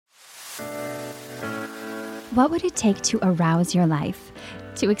What would it take to arouse your life,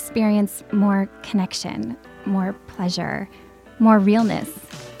 to experience more connection, more pleasure, more realness,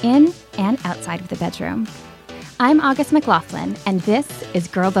 in and outside of the bedroom? I'm August McLaughlin, and this is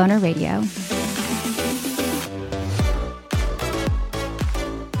Girl Boner Radio.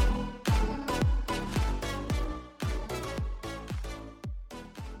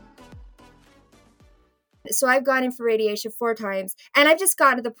 So I've gone in for radiation 4 times, and I've just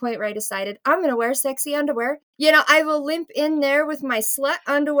gotten to the point where I decided I'm going to wear sexy underwear. You know, I will limp in there with my slut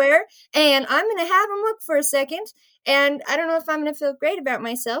underwear, and I'm going to have them look for a second. And I don't know if I'm going to feel great about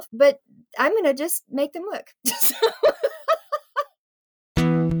myself, but I'm going to just make them look.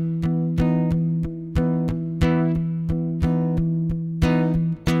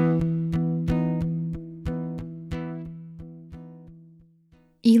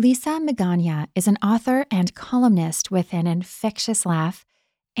 Elisa Magagna is an author and columnist with an infectious laugh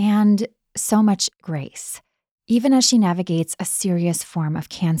and so much grace, even as she navigates a serious form of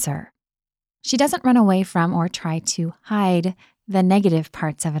cancer. She doesn't run away from or try to hide the negative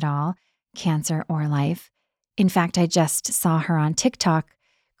parts of it all, cancer or life. In fact, I just saw her on TikTok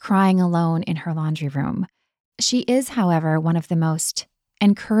crying alone in her laundry room. She is, however, one of the most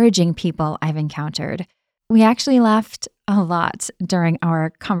encouraging people I've encountered. We actually laughed a lot during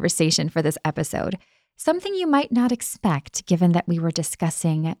our conversation for this episode, something you might not expect given that we were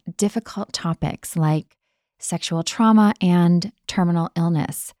discussing difficult topics like sexual trauma and terminal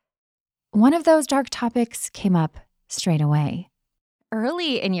illness. One of those dark topics came up straight away.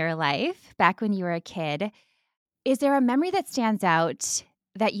 Early in your life, back when you were a kid, is there a memory that stands out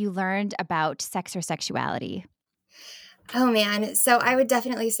that you learned about sex or sexuality? Oh, man. So I would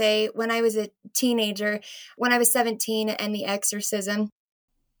definitely say when I was a teenager, when I was 17 and the exorcism.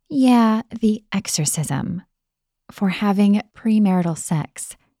 Yeah, the exorcism. For having premarital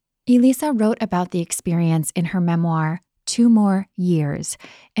sex. Elisa wrote about the experience in her memoir, 2 More Years,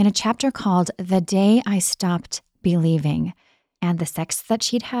 in a chapter called The Day I Stopped Believing. And the sex that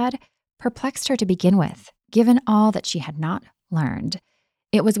she'd had perplexed her to begin with, given all that she had not learned.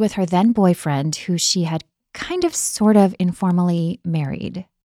 It was with her then boyfriend, who she had kind of sort of informally married.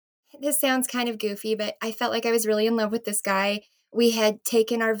 This sounds kind of goofy, but I felt like I was really in love with this guy. We had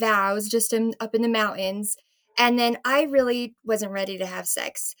taken our vows just up in the mountains, and then I really wasn't ready to have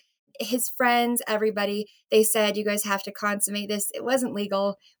sex. His friends, everybody, they said, you guys have to consummate this. It wasn't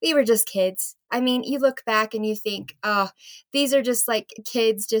legal. We were just kids. I mean, you look back and you think, oh, these are just like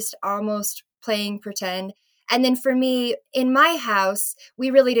kids just almost playing pretend. And then for me, in my house,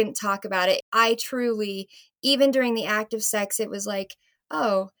 we really didn't talk about it. I truly, even during the act of sex, it was like,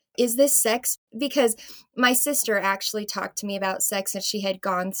 oh, is this sex? Because my sister actually talked to me about sex and she had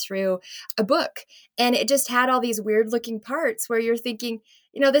gone through a book. And it just had all these weird looking parts where you're thinking,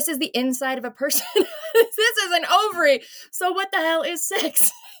 you know, this is the inside of a person. This is an ovary. So what the hell is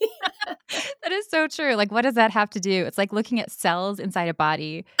sex? That is so true. Like, what does that have to do? It's like looking at cells inside a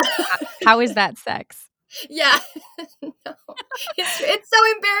body. How is that sex? Yeah. No. It's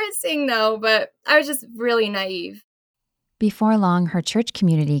so embarrassing, though, but I was just really naive. Before long, her church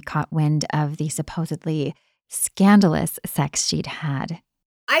community caught wind of the supposedly scandalous sex she'd had.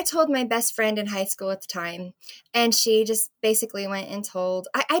 I told my best friend in high school at the time, and she just basically went and told,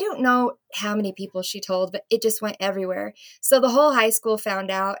 I don't know how many people she told, but it just went everywhere. So the whole high school found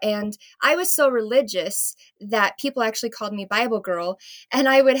out, and I was so religious that people actually called me Bible Girl, and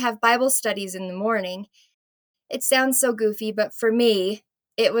I would have Bible studies in the morning. It sounds so goofy, but for me,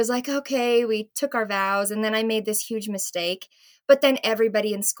 it was like, okay, we took our vows, and then I made this huge mistake. But then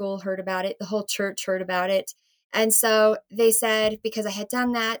everybody in school heard about it. The whole church heard about it. And so they said, because I had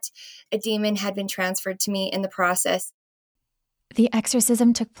done that, a demon had been transferred to me in the process. The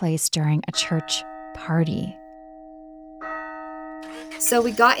exorcism took place during a church party. So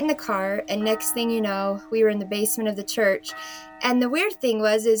we got in the car, and next thing you know, we were in the basement of the church. And the weird thing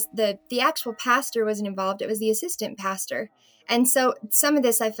was the actual pastor wasn't involved. It was the assistant pastor. And so some of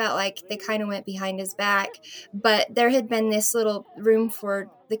this I felt like they kind of went behind his back. But there had been this little room for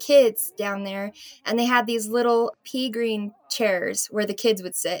the kids down there, and they had these little pea green chairs where the kids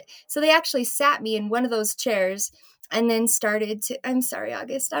would sit. So they actually sat me in one of those chairs and then started to, I'm sorry,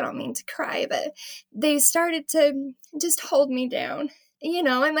 August, I don't mean to cry, but they started to just hold me down. You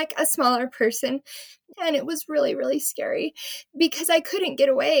know, I'm like a smaller person, and it was really, really scary because I couldn't get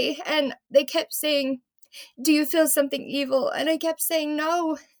away. And they kept saying, do you feel something evil? And I kept saying,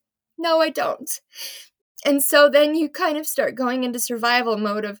 no, I don't. And so then you kind of start going into survival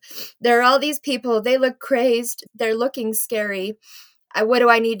mode of, there are all these people, they look crazed, they're looking scary. what do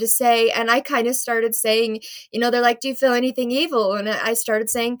I need to say? And I kind of started saying, they're like, do you feel anything evil? And I started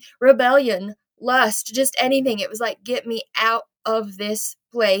saying rebellion, lust, just anything. It was like, get me out of this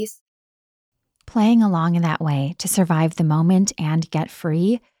place. Playing along in that way to survive the moment and get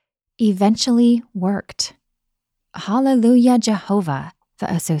free eventually worked. Hallelujah, Jehovah,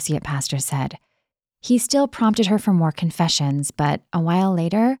 the associate pastor said. He still prompted her for more confessions, but a while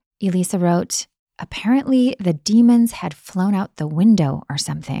later, Elisa wrote, apparently the demons had flown out the window or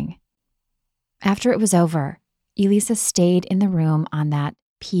something. After it was over, Elisa stayed in the room on that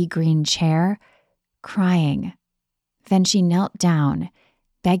pea green chair, crying. Then she knelt down,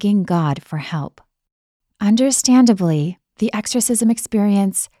 begging God for help. Understandably, the exorcism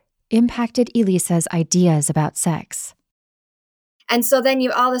experience impacted Elisa's ideas about sex. And so then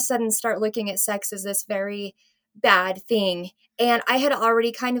you all of a sudden start looking at sex as this very bad thing. And I had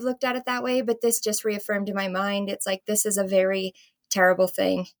already kind of looked at it that way, but this just reaffirmed in my mind. It's like, this is a very terrible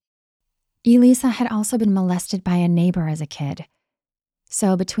thing. Elisa had also been molested by a neighbor as a kid.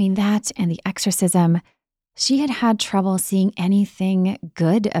 So between that and the exorcism, she had had trouble seeing anything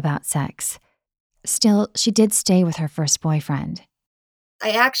good about sex. Still, she did stay with her first boyfriend.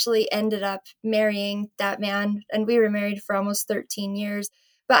 I actually ended up marrying that man, and we were married for almost 13 years.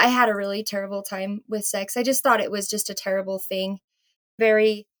 But I had a really terrible time with sex. I just thought it was just a terrible thing.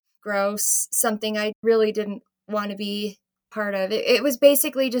 Very gross, something I really didn't want to be part of. It was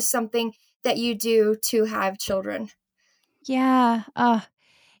basically just something that you do to have children. Yeah.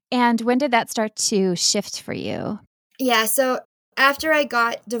 And when did that start to shift for you? Yeah, so after I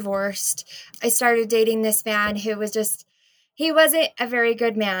got divorced, I started dating this man who was just, he wasn't a very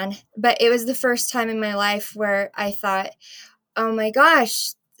good man, but it was the first time in my life where I thought, oh my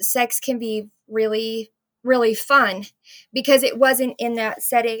gosh, sex can be really, really fun, because it wasn't in that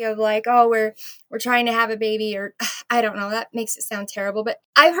setting of like, oh, we're trying to have a baby, or I don't know, that makes it sound terrible. But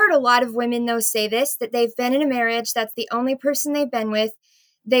I've heard a lot of women though say this, that they've been in a marriage, that's the only person they've been with.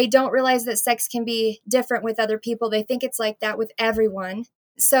 They don't realize that sex can be different with other people. They think it's like that with everyone.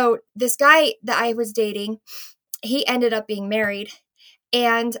 So this guy that I was dating, he ended up being married.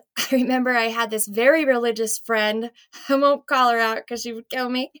 And I remember I had this very religious friend. I won't call her out because she would kill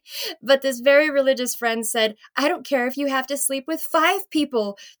me. But this very religious friend said, I don't care if you have to sleep with 5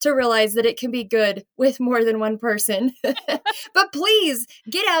 people to realize that it can be good with more than one person. But please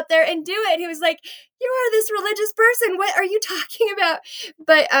get out there and do it. And he was like, you are this religious person. What are you talking about?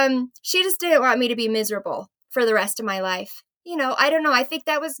 But she just didn't want me to be miserable for the rest of my life. I don't know. I think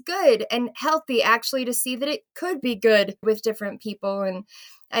that was good and healthy, actually, to see that it could be good with different people. And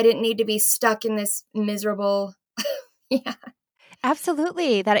I didn't need to be stuck in this miserable. Yeah.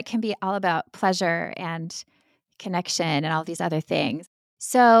 Absolutely, that it can be all about pleasure and connection and all these other things.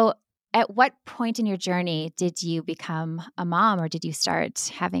 So, at what point in your journey did you become a mom, or did you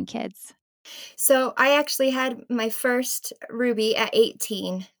start having kids? So I actually had my first Ruby at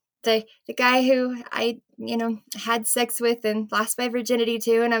 18. The guy who I, had sex with and lost my virginity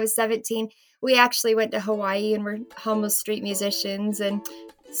to when I was 17, we actually went to Hawaii and were homeless street musicians, and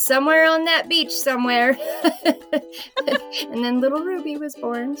somewhere on that beach somewhere. And then little Ruby was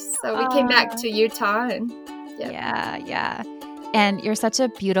born. So we came back to Utah and yep. Yeah. And you're such a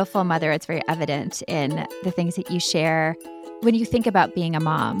beautiful mother. It's very evident in the things that you share. When you think about being a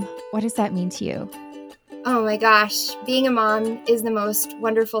mom, what does that mean to you? Oh my gosh, being a mom is the most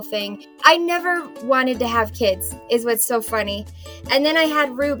wonderful thing. I never wanted to have kids, is what's so funny. And then I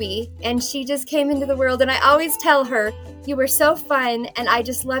had Ruby, and she just came into the world, and I always tell her, you were so fun, and I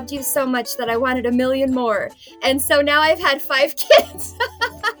just loved you so much that I wanted a million more. And so now I've had 5 kids.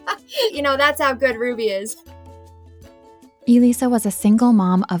 That's how good Ruby is. Elisa was a single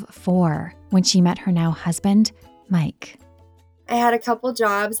mom of 4 when she met her now husband, Mike. I had a couple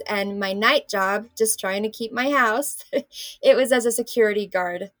jobs, and my night job, just trying to keep my house, it was as a security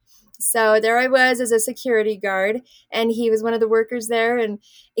guard. So there I was as a security guard, and he was one of the workers there, and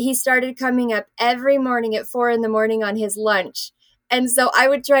he started coming up every morning at 4 a.m. on his lunch. And so I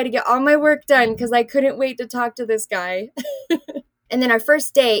would try to get all my work done because I couldn't wait to talk to this guy. And then our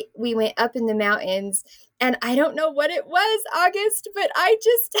first date, we went up in the mountains, and I don't know what it was, August, but I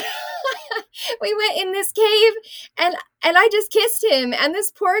just, we went in this cave, and I just kissed him. And this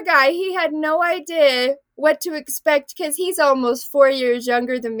poor guy, he had no idea what to expect because he's almost 4 years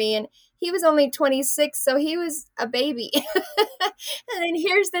younger than me, and he was only 26, so he was a baby. And then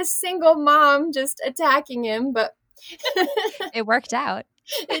here's this single mom just attacking him, but It worked out.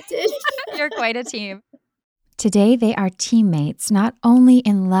 It did. You're quite a team. Today, they are teammates, not only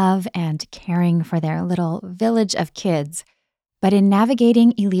in love and caring for their little village of kids, but in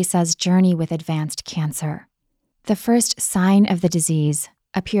navigating Elisa's journey with advanced cancer. The first sign of the disease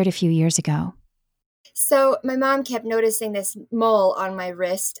appeared a few years ago. So my mom kept noticing this mole on my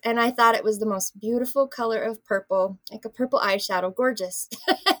wrist, and I thought it was the most beautiful color of purple, like a purple eyeshadow, gorgeous.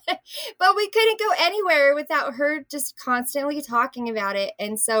 But we couldn't go anywhere without her just constantly talking about it.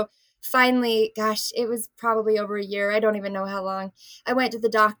 And so finally, gosh, it was probably over a year. I don't even know how long. I went to the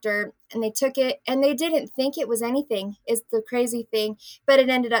doctor and they took it and they didn't think it was anything, is the crazy thing. But it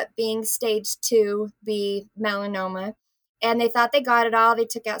ended up being stage 2B melanoma. And they thought they got it all. They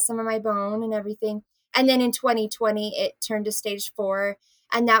took out some of my bone and everything. And then in 2020, it turned to stage 4.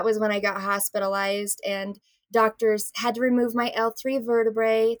 And that was when I got hospitalized. And doctors had to remove my L3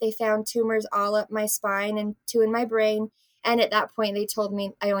 vertebrae. They found tumors all up my spine and 2 in my brain. And at that point, they told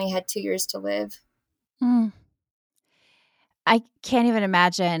me I only had 2 years to live. Mm. I can't even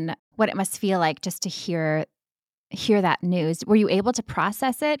imagine what it must feel like just to hear that news. Were you able to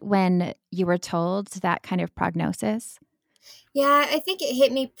process it when you were told that kind of prognosis? Yeah, I think it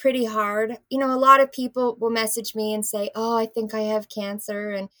hit me pretty hard. You know, a lot of people will message me and say, "Oh, I think I have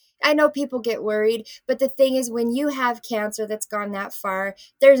cancer." And I know people get worried, but the thing is, when you have cancer that's gone that far,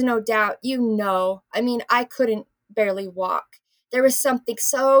 there's no doubt, you know. I mean, I couldn't barely walk. There was something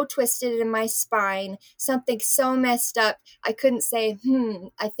so twisted in my spine, something so messed up. I couldn't say,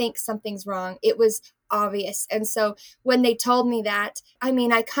 I think something's wrong. It was obvious. And so when they told me that, I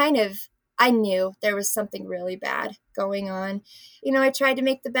mean, I knew there was something really bad going on. You know, I tried to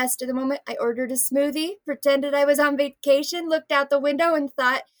make the best of the moment. I ordered a smoothie, pretended I was on vacation, looked out the window and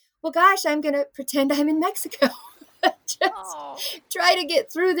thought, well, gosh, I'm going to pretend I'm in Mexico. Just try to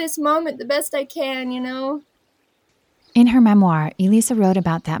get through this moment the best I can, you know? In her memoir, Elisa wrote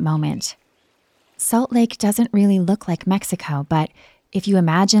about that moment. Salt Lake doesn't really look like Mexico, but if you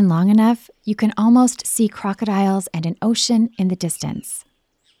imagine long enough, you can almost see crocodiles and an ocean in the distance.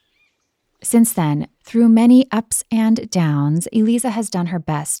 Since then, through many ups and downs, Elisa has done her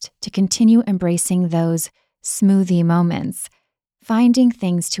best to continue embracing those smoothie moments, finding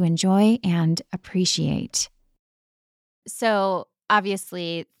things to enjoy and appreciate. So,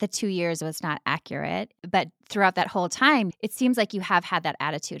 obviously, the 2 years was not accurate, but throughout that whole time, it seems like you have had that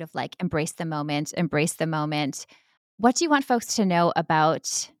attitude of like, embrace the moment, embrace the moment. What do you want folks to know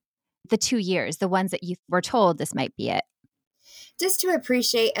about the 2 years, the ones that you were told this might be it? Just to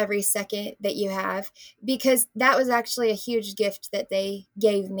appreciate every second that you have, because that was actually a huge gift that they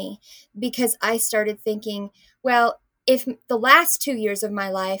gave me, because I started thinking, well, if the last 2 years of my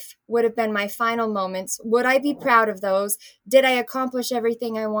life would have been my final moments, would I be proud of those? Did I accomplish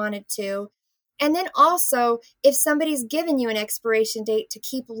everything I wanted to? And then also, if somebody's given you an expiration date to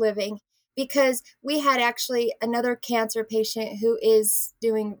keep living, because we had actually another cancer patient who is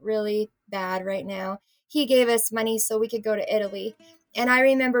doing really bad right now. He gave us money so we could go to Italy. And I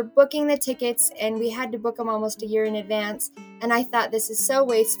remember booking the tickets, and we had to book them almost a year in advance. And I thought, this is so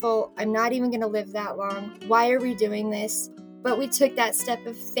wasteful. I'm not even going to live that long. Why are we doing this? But we took that step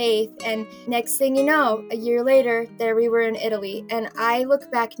of faith. And next thing you know, a year later, there we were in Italy. And I look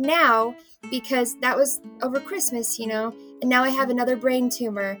back now because that was over Christmas, you know. And now I have another brain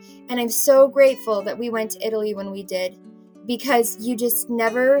tumor. And I'm so grateful that we went to Italy when we did, because you just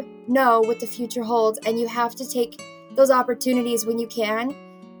never know what the future holds, and you have to take those opportunities when you can,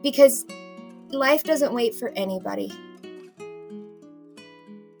 because life doesn't wait for anybody.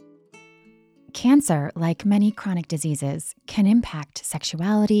 Cancer, like many chronic diseases, can impact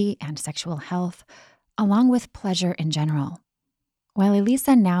sexuality and sexual health, along with pleasure in general. While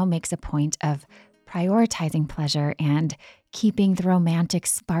Elisa now makes a point of prioritizing pleasure and keeping the romantic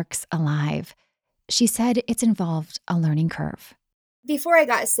sparks alive, she said it's involved a learning curve. Before I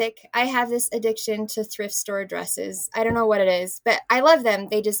got sick, I have this addiction to thrift store dresses. I don't know what it is, but I love them.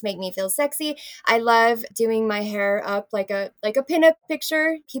 They just make me feel sexy. I love doing my hair up like a pinup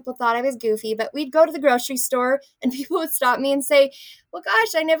picture. People thought I was goofy, but we'd go to the grocery store and people would stop me and say, "Well,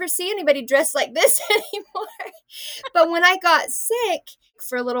 gosh, I never see anybody dressed like this anymore." But when I got sick,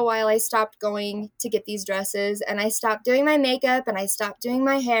 for a little while, I stopped going to get these dresses, and I stopped doing my makeup, and I stopped doing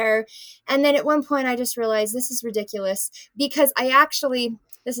my hair. And then at one point, I just realized this is ridiculous, because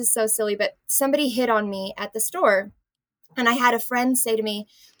this is so silly, but somebody hit on me at the store. And I had a friend say to me,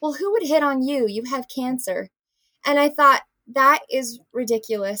 "Well, who would hit on you? You have cancer." And I thought, that is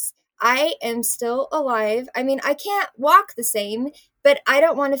ridiculous. I am still alive. I mean, I can't walk the same, but I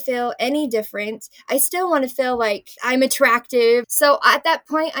don't want to feel any different. I still want to feel like I'm attractive. So at that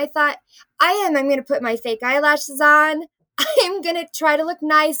point, I thought, I'm going to put my fake eyelashes on. I'm going to try to look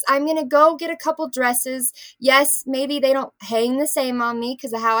nice. I'm going to go get a couple dresses. Yes, maybe they don't hang the same on me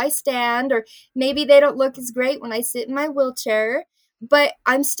because of how I stand, or maybe they don't look as great when I sit in my wheelchair. but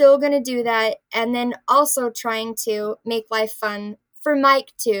I'm still going to do that. And then also trying to make life fun for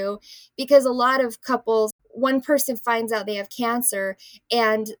Mike too, because a lot of couples, one person finds out they have cancer,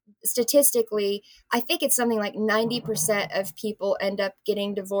 and statistically, I think it's something like 90% of people end up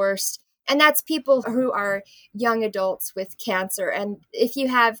getting divorced. And that's people who are young adults with cancer. And if you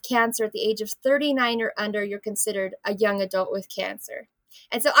have cancer at the age of 39 or under, you're considered a young adult with cancer.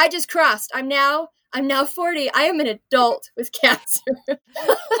 And so I just crossed. I'm now 40. I am an adult with cancer.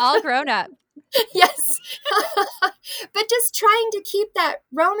 All grown up. Yes. But just trying to keep that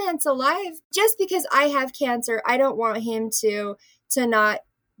romance alive. Just because I have cancer, I don't want him to not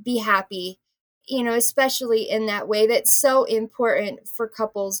be happy, especially in that way. That's so important for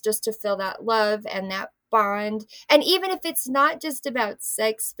couples, just to feel that love and that bond. And even if it's not just about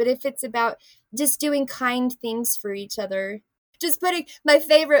sex, but if it's about just doing kind things for each other, just putting my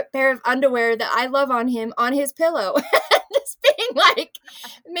favorite pair of underwear that I love on him on his pillow. Just being like,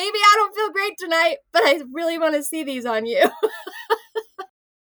 maybe I don't feel great tonight, but I really want to see these on you.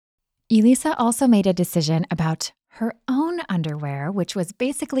 Elisa also made a decision about her own underwear, which was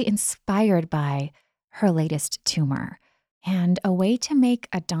basically inspired by her latest tumor, and a way to make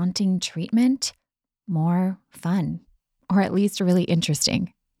a daunting treatment more fun, or at least really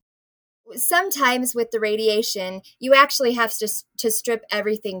interesting. Sometimes with the radiation, you actually have to strip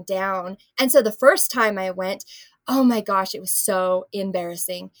everything down. And so the first time I went, oh my gosh, it was so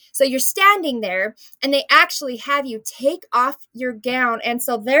embarrassing. So you're standing there and they actually have you take off your gown. And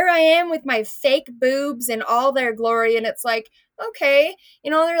so there I am with my fake boobs in all their glory. And it's like, okay,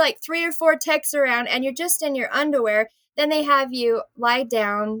 there are like 3 or 4 techs around and you're just in your underwear. Then they have you lie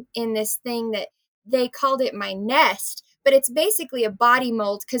down in this thing that they called it my nest. But it's basically a body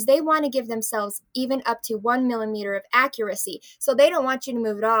mold because they want to give themselves even up to 1 millimeter of accuracy. So they don't want you to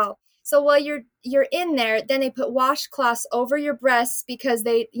move at all. So while you're in there, then they put washcloths over your breasts because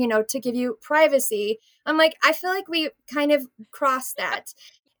they, to give you privacy. I'm like, I feel like we kind of crossed that.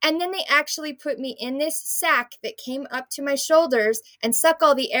 And then they actually put me in this sack that came up to my shoulders and suck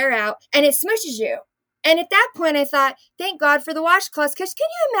all the air out, and it smushes you. And at that point, I thought, thank God for the washcloths, because can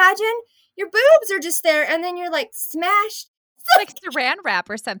you imagine? Your boobs are just there, and then you're like smashed. Like saran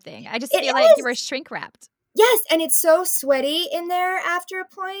wrap or something. I just It feel like is. you were shrink wrapped. Yes, and it's so sweaty in there after a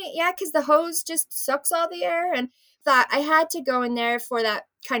point. Yeah, because the hose just sucks all the air. And thought I had to go in there for that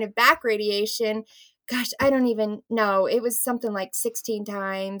kind of back radiation. Gosh, I don't even know. It was something like 16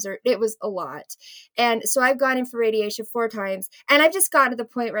 times, or it was a lot. And so I've gone in for radiation 4 times. And I've just gotten to the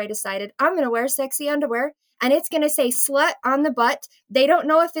point where I decided I'm going to wear sexy underwear. And it's going to say slut on the butt. They don't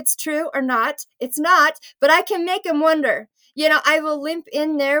know if it's true or not. It's not, but I can make them wonder. I will limp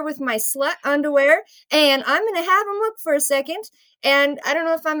in there with my slut underwear, and I'm going to have them look for a second. And I don't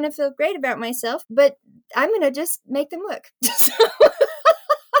know if I'm going to feel great about myself, but I'm going to just make them look.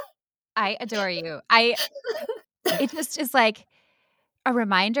 I adore you. It just is like a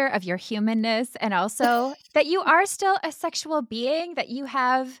reminder of your humanness, and also that you are still a sexual being, that you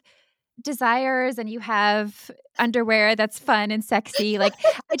have desires and you have underwear that's fun and sexy. Like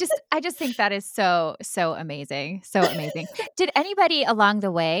I just think that is so amazing. So amazing. Did anybody along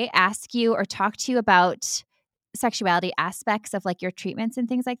the way ask you or talk to you about sexuality aspects of like your treatments and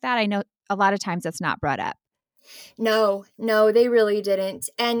things like that? I know a lot of times that's not brought up. No, they really didn't.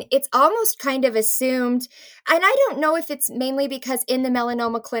 And it's almost kind of assumed. And I don't know if it's mainly because in the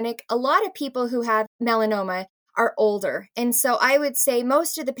melanoma clinic, a lot of people who have melanoma are older. And so I would say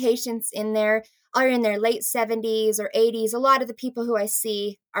most of the patients in there are in their late 70s or 80s. A lot of the people who I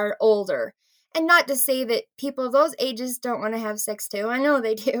see are older. And not to say that people of those ages don't want to have sex too. I know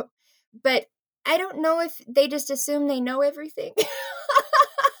they do. But I don't know if they just assume they know everything. I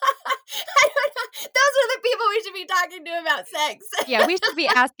don't know. Those are the people we should be talking to about sex. Yeah, we should be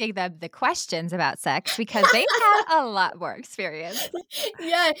asking them the questions about sex because they have a lot more experience.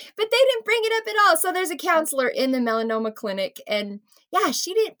 Yeah, but they didn't bring it up at all. So there's a counselor in the melanoma clinic, and yeah,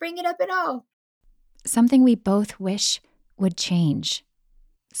 she didn't bring it up at all. Something we both wish would change.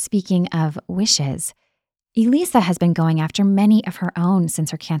 Speaking of wishes, Elisa has been going after many of her own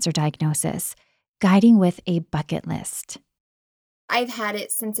since her cancer diagnosis, guiding with a bucket list. I've had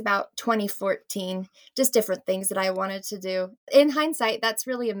it since about 2014, just different things that I wanted to do. In hindsight, that's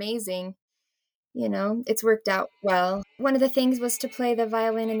really amazing. It's worked out well. One of the things was to play the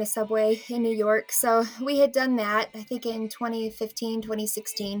violin in the subway in New York. So we had done that, I think in 2015,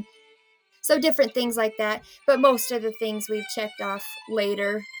 2016. So different things like that. But most of the things we've checked off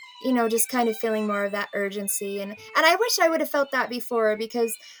later. just kind of feeling more of that urgency. And I wish I would have felt that before,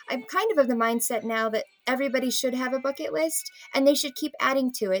 because I'm kind of the mindset now that everybody should have a bucket list and they should keep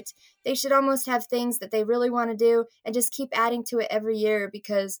adding to it. They should almost have things that they really want to do and just keep adding to it every year,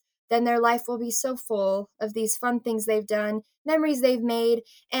 because then their life will be so full of these fun things they've done, memories they've made.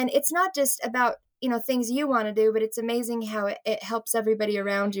 And it's not just about, things you want to do, but it's amazing how it helps everybody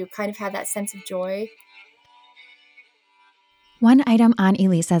around you kind of have that sense of joy. One item on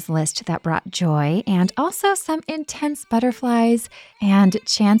Elisa's list that brought joy and also some intense butterflies and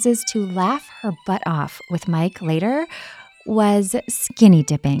chances to laugh her butt off with Mike later was skinny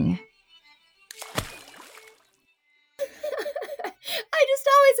dipping. I just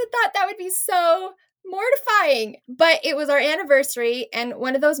always had thought that would be so mortifying. But it was our anniversary, and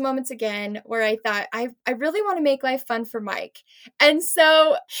one of those moments again where I thought, I really want to make life fun for Mike. And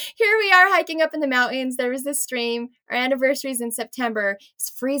so here we are hiking up in the mountains. There was this stream. Our anniversary is in September.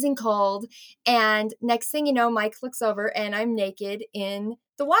 It's freezing cold. And next thing you know, Mike looks over and I'm naked in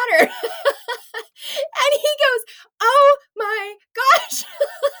the water. And he goes, "Oh my gosh."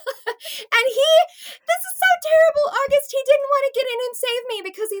 And this is so terrible, August. He didn't want to get in and save me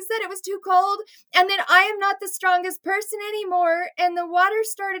because he said it was too cold. And then I am not the strongest person anymore. And the water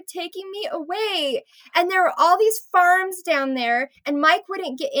started taking me away. And there were all these farms down there, and Mike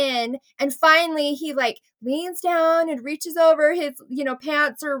wouldn't get in. And finally he leans down and reaches over, his,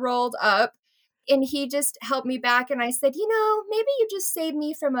 pants are rolled up. And he just helped me back. And I said, maybe you just saved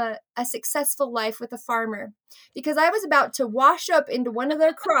me from a successful life with a farmer, because I was about to wash up into one of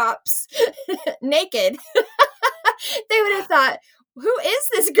their crops naked. They would have thought, who is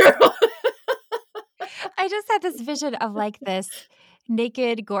this girl? I just had this vision of this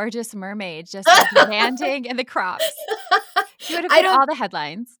naked, gorgeous mermaid just landing in the crops. She would have been all the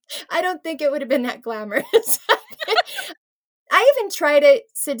headlines. I don't think it would have been that glamorous. I even tried to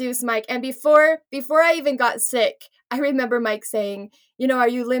seduce Mike, and before I even got sick, I remember Mike saying, "Are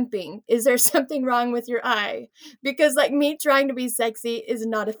you limping? Is there something wrong with your eye?" Because me trying to be sexy is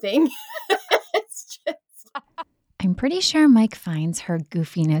not a thing. It's just... I'm pretty sure Mike finds her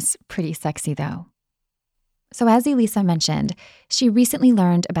goofiness pretty sexy, though. So as Elisa mentioned, she recently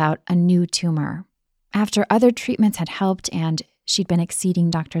learned about a new tumor. After other treatments had helped and she'd been exceeding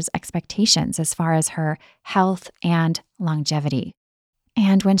doctors' expectations as far as her health and longevity.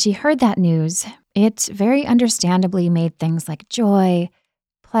 And when she heard that news, it very understandably made things like joy,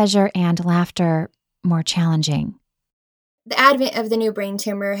 pleasure, and laughter more challenging. The advent of the new brain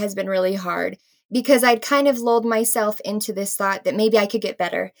tumor has been really hard, because I'd kind of lulled myself into this thought that maybe I could get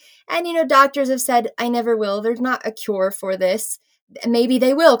better. And, doctors have said, I never will. There's not a cure for this. Maybe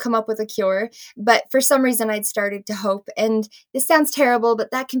they will come up with a cure. But for some reason, I'd started to hope. And this sounds terrible,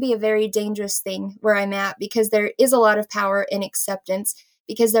 but that can be a very dangerous thing where I'm at, because there is a lot of power in acceptance,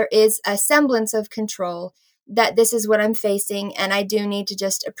 because there is a semblance of control that this is what I'm facing, and I do need to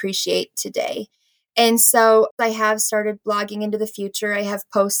just appreciate today. And so I have started blogging into the future. I have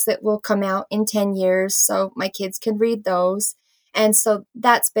posts that will come out in 10 years, so my kids can read those. And so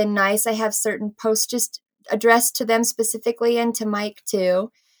that's been nice. I have certain posts just addressed to them specifically, and to Mike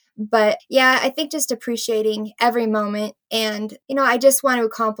too. But yeah, I think just appreciating every moment. And, I just want to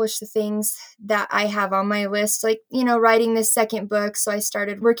accomplish the things that I have on my list, writing this second book. So I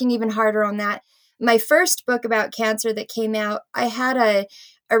started working even harder on that. My first book about cancer that came out, I had a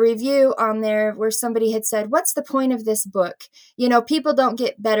review on there where somebody had said, "What's the point of this book? People don't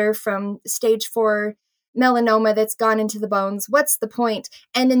get better from stage 4 melanoma that's gone into the bones. What's the point?"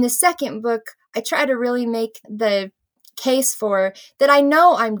 And in the second book, I try to really make the case for that I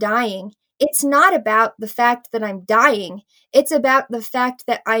know I'm dying. It's not about the fact that I'm dying. It's about the fact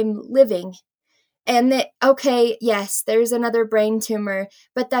that I'm living. And that, okay, yes, there's another brain tumor,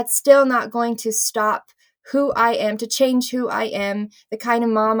 but that's still not going to stop who I am, to change who I am, the kind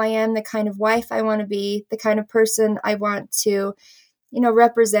of mom I am, the kind of wife I want to be, the kind of person I want to,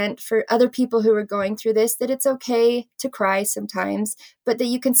 represent for other people who are going through this, that it's okay to cry sometimes, but that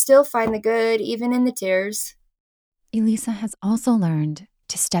you can still find the good even in the tears. Elisa has also learned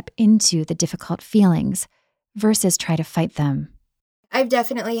to step into the difficult feelings versus try to fight them. I've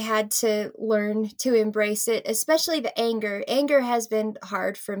definitely had to learn to embrace it, especially the anger. Anger has been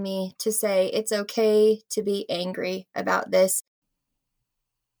hard for me to say it's okay to be angry about this.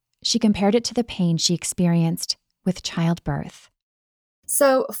 She compared it to the pain she experienced with childbirth.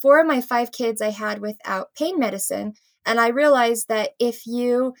 So 4 of my 5 kids I had without pain medicine, and I realized that if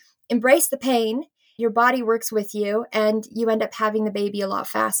you embrace the pain, your body works with you and you end up having the baby a lot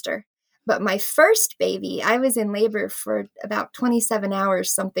faster. But my first baby, I was in labor for about 27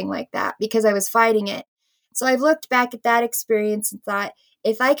 hours, something like that, because I was fighting it. So I've looked back at that experience and thought,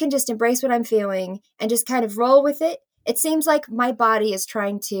 if I can just embrace what I'm feeling and just kind of roll with it, it seems like my body is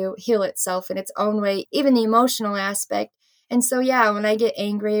trying to heal itself in its own way, even the emotional aspect. And so, yeah, when I get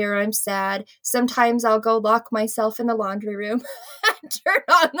angry or I'm sad, sometimes I'll go lock myself in the laundry room and turn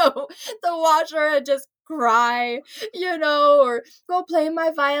on the washer and just cry, or go play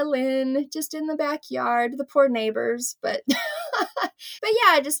my violin just in the backyard, the poor neighbors. But, but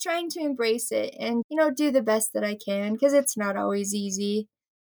yeah, just trying to embrace it and, do the best that I can because it's not always easy.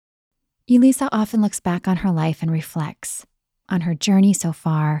 Elisa often looks back on her life and reflects on her journey so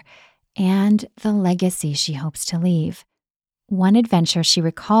far and the legacy she hopes to leave. One adventure she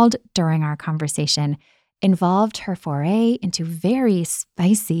recalled during our conversation involved her foray into very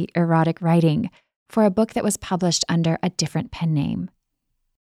spicy erotic writing for a book that was published under a different pen name.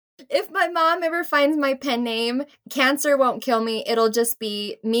 If my mom ever finds my pen name, cancer won't kill me. It'll just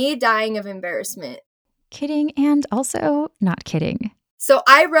be me dying of embarrassment. Kidding and also not kidding. So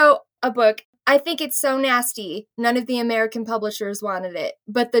I wrote a book. I think it's so nasty. None of the American publishers wanted it.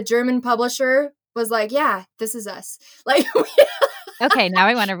 But the German publisher was like, yeah, this is us. Like, okay, now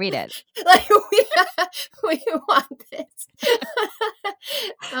I want to read it. Like, we want this.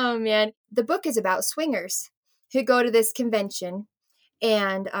 Oh, man. The book is about swingers who go to this convention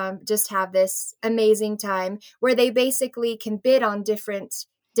and just have this amazing time where they basically can bid on different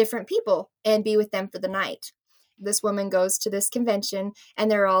people and be with them for the night. This woman goes to this convention and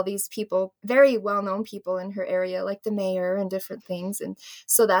there are all these people, very well-known people in her area, like the mayor and different things. And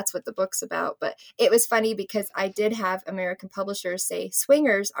so that's what the book's about. But it was funny because I did have American publishers say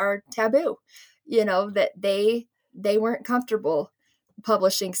swingers are taboo, that they weren't comfortable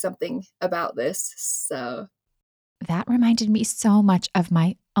publishing something about this. So that reminded me so much of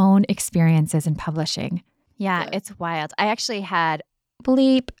my own experiences in publishing. Yeah, it's wild. I actually had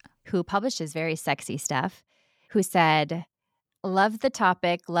Bleep, who publishes very sexy stuff, who said, love the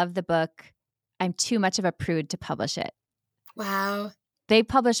topic, love the book. I'm too much of a prude to publish it. Wow. They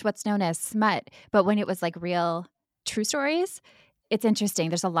publish what's known as smut, but when it was like real true stories, it's interesting.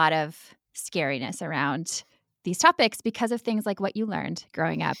 There's a lot of scariness around these topics because of things like what you learned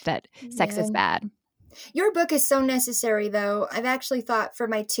growing up, that sex is bad. Your book is so necessary, though. I've actually thought for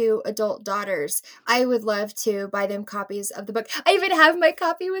my 2 adult daughters, I would love to buy them copies of the book. I even have my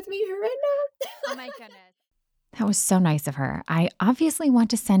copy with me here right now. Oh my goodness. That was so nice of her. I obviously want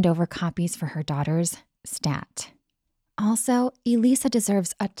to send over copies for her daughters, stat. Also, Elisa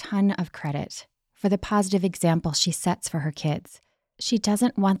deserves a ton of credit for the positive example she sets for her kids. She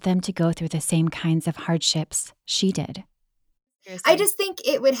doesn't want them to go through the same kinds of hardships she did. I just think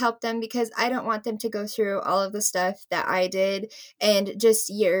it would help them because I don't want them to go through all of the stuff that I did and just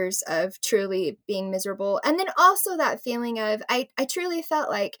years of truly being miserable. And then also that feeling of I truly felt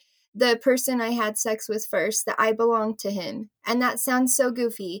like the person I had sex with first, that I belonged to him. And that sounds so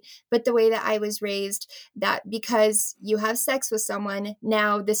goofy, but the way that I was raised, that because you have sex with someone,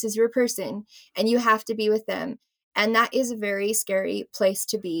 now this is your person and you have to be with them. And that is a very scary place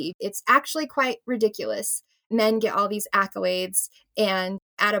to be. It's actually quite ridiculous. Men get all these accolades and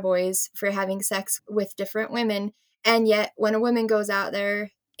attaboys for having sex with different women. And yet when a woman goes out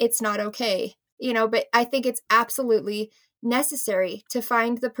there, it's not okay, but I think it's absolutely necessary to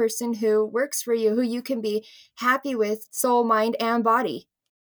find the person who works for you, who you can be happy with, soul, mind, and body.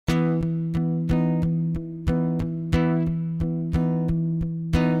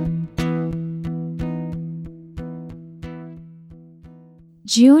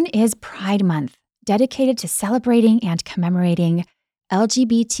 June is Pride Month, dedicated to celebrating and commemorating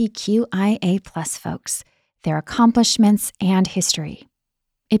LGBTQIA+ folks, their accomplishments, and history.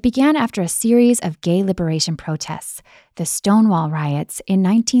 It began after a series of gay liberation protests, the Stonewall riots in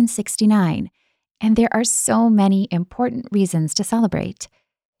 1969, and there are so many important reasons to celebrate.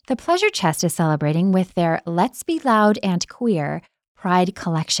 The Pleasure Chest is celebrating with their Let's Be Loud and Queer Pride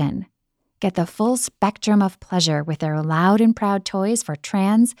collection. Get the full spectrum of pleasure with their loud and proud toys for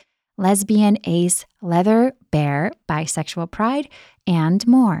trans, lesbian, ace, leather, bear, bisexual pride, and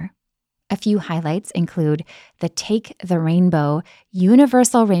more. A few highlights include the Take the Rainbow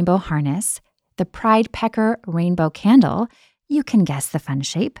Universal Rainbow Harness, the Pride Pecker Rainbow Candle, you can guess the fun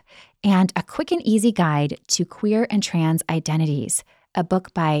shape, and a quick and easy guide to queer and trans identities, a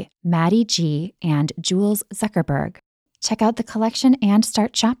book by Maddie G. and Jules Zuckerberg. Check out the collection and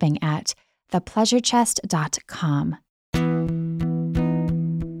start shopping at thepleasurechest.com.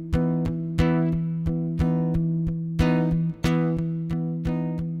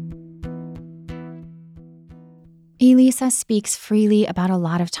 Elisa speaks freely about a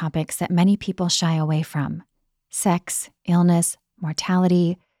lot of topics that many people shy away from: sex, illness,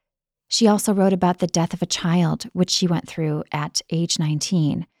 mortality. She also wrote about the death of a child, which she went through at age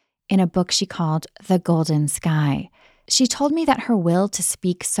 19, in a book she called The Golden Sky. She told me that her will to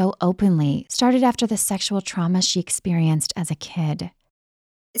speak so openly started after the sexual trauma she experienced as a kid.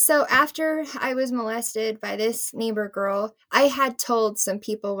 So after I was molested by this neighbor girl, I had told some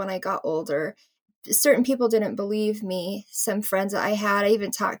people when I got older. Certain people didn't believe me. Some friends that I had, I even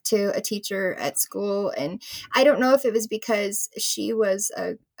talked to a teacher at school, and I don't know if it was because she was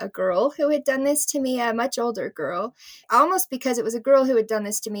a girl who had done this to me, a much older girl. Almost because it was a girl who had done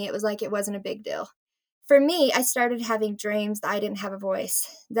this to me, it was like it wasn't a big deal. For me, I started having dreams that I didn't have a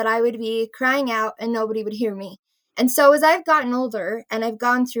voice, that I would be crying out and nobody would hear me. And so as I've gotten older and I've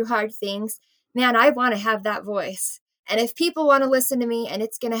gone through hard things, man, I want to have that voice. And if people want to listen to me and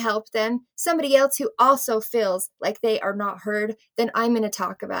it's going to help them, somebody else who also feels like they are not heard, then I'm going to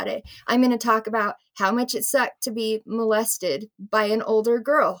talk about it. I'm going to talk about how much it sucked to be molested by an older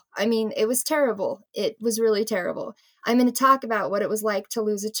girl. I mean, it was terrible. It was really terrible. I'm going to talk about what it was like to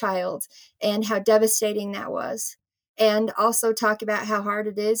lose a child and how devastating that was. And also talk about how hard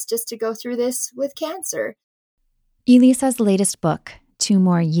it is just to go through this with cancer. Elisa's latest book, 2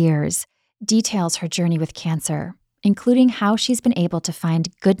 More Years, details her journey with cancer, including how she's been able to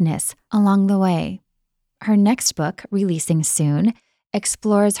find goodness along the way. Her next book, releasing soon,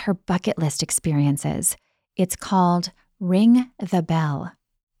 explores her bucket list experiences. It's called Ring the Bell.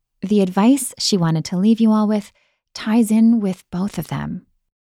 The advice she wanted to leave you all with ties in with both of them.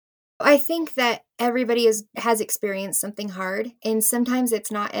 I think that everybody has experienced something hard, and sometimes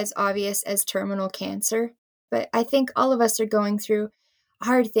it's not as obvious as terminal cancer. But I think all of us are going through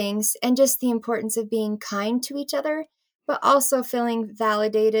hard things, and just the importance of being kind to each other, but also feeling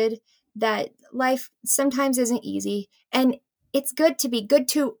validated that life sometimes isn't easy. And it's good to be good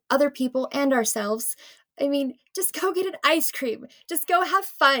to other people and ourselves. I mean, just go get an ice cream. Just go have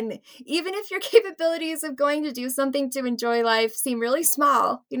fun. Even if your capabilities of going to do something to enjoy life seem really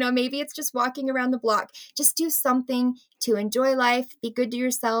small, maybe it's just walking around the block. Just do something to enjoy life. Be good to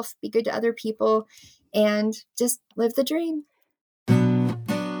yourself. Be good to other people. And just live the dream.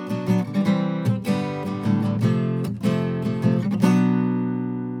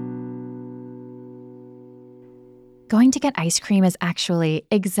 Going to get ice cream is actually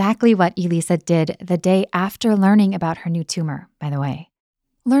exactly what Elisa did the day after learning about her new tumor, by the way.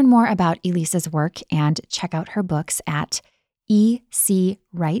 Learn more about Elisa's work and check out her books at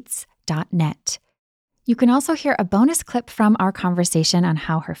ecwrites.net. You can also hear a bonus clip from our conversation on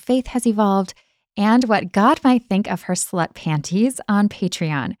how her faith has evolved and what God might think of her slut panties on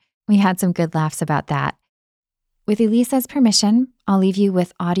Patreon. We had some good laughs about that. With Elisa's permission, I'll leave you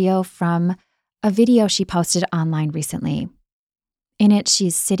with audio from a video she posted online recently. In it,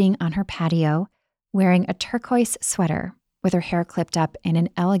 she's sitting on her patio, wearing a turquoise sweater with her hair clipped up in an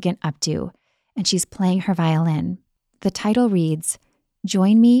elegant updo, and she's playing her violin. The title reads,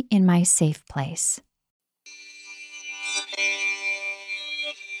 "Join Me in My Safe Place."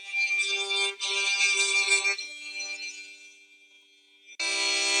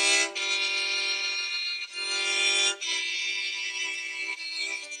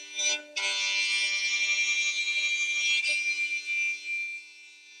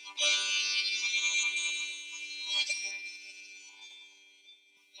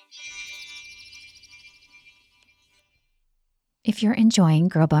 If you're enjoying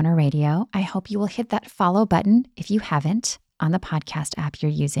Girl Boner Radio, I hope you will hit that follow button if you haven't on the podcast app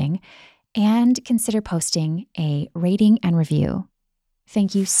you're using, and consider posting a rating and review.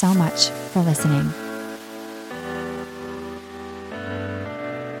 Thank you so much for listening.